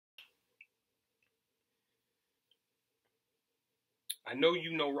I know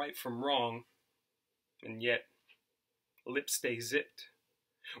you know right from wrong, and yet lips stay zipped.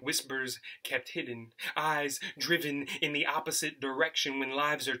 Whispers kept hidden, eyes driven in the opposite direction when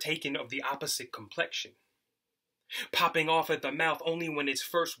lives are taken of the opposite complexion. Popping off at the mouth only when it's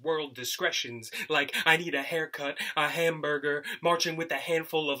first world discretions, like I need a haircut, a hamburger, marching with a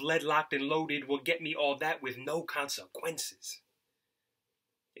handful of lead locked and loaded will get me all that with no consequences.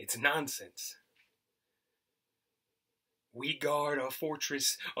 It's nonsense. We guard a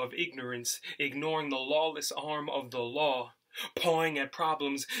fortress of ignorance, ignoring the lawless arm of the law, pawing at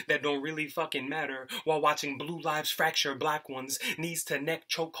problems that don't really fucking matter, while watching blue lives fracture black ones, knees to neck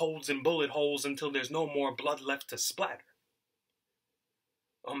chokeholds and bullet holes until there's no more blood left to splatter.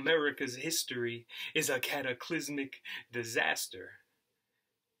 America's history is a cataclysmic disaster.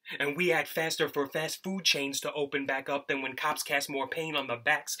 And we act faster for fast food chains to open back up than when cops cast more pain on the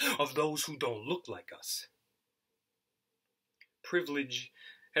backs of those who don't look like us. Privilege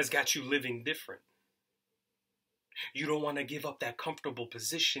has got you living different. You don't want to give up that comfortable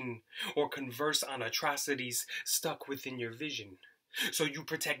position or converse on atrocities stuck within your vision. So you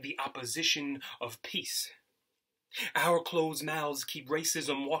protect the opposition of peace. Our closed mouths keep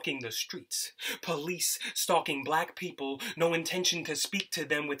racism walking the streets. Police stalking black people, no intention to speak to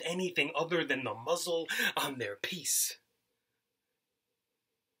them with anything other than the muzzle on their peace.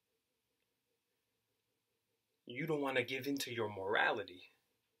 You don't want to give in to your morality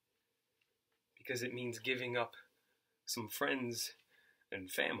because it means giving up some friends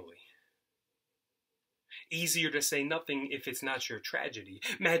and family. Easier to say nothing if it's not your tragedy.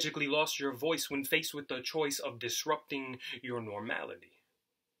 Magically lost your voice when faced with the choice of disrupting your normality.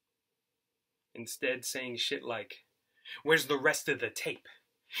 Instead saying shit like, "Where's the rest of the tape?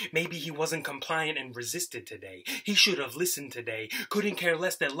 Maybe he wasn't compliant and resisted today. He should have listened today. Couldn't care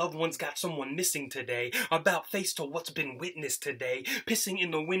less that loved ones got someone missing today. About face to what's been witnessed today. Pissing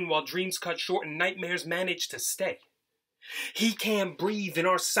in the wind while dreams cut short and nightmares manage to stay. He can't breathe and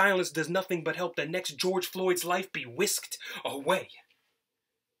our silence does nothing but help the next George Floyd's life be whisked away.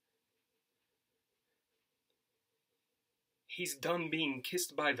 He's done being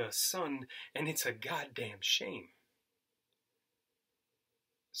kissed by the sun and it's a goddamn shame.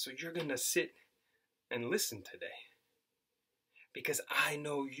 So you're gonna sit and listen today. Because I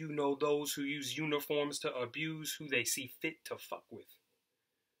know you know those who use uniforms to abuse who they see fit to fuck with.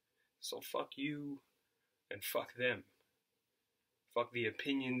 So fuck you and fuck them. Fuck the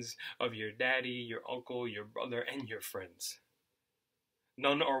opinions of your daddy, your uncle, your brother, and your friends.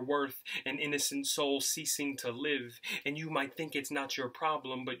 None are worth an innocent soul ceasing to live, and you might think it's not your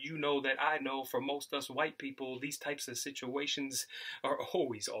problem, but you know that I know for most us white people, these types of situations are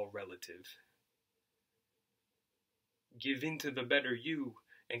always all relative. Give in to the better you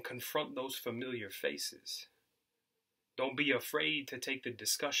and confront those familiar faces. Don't be afraid to take the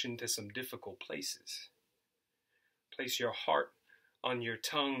discussion to some difficult places. Place your heart on your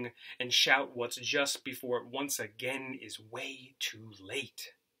tongue and shout what's just before it once again is way too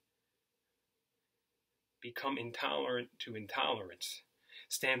late. Become intolerant to intolerance.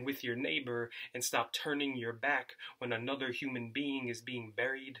 Stand with your neighbor and stop turning your back when another human being is being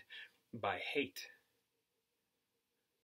buried by hate.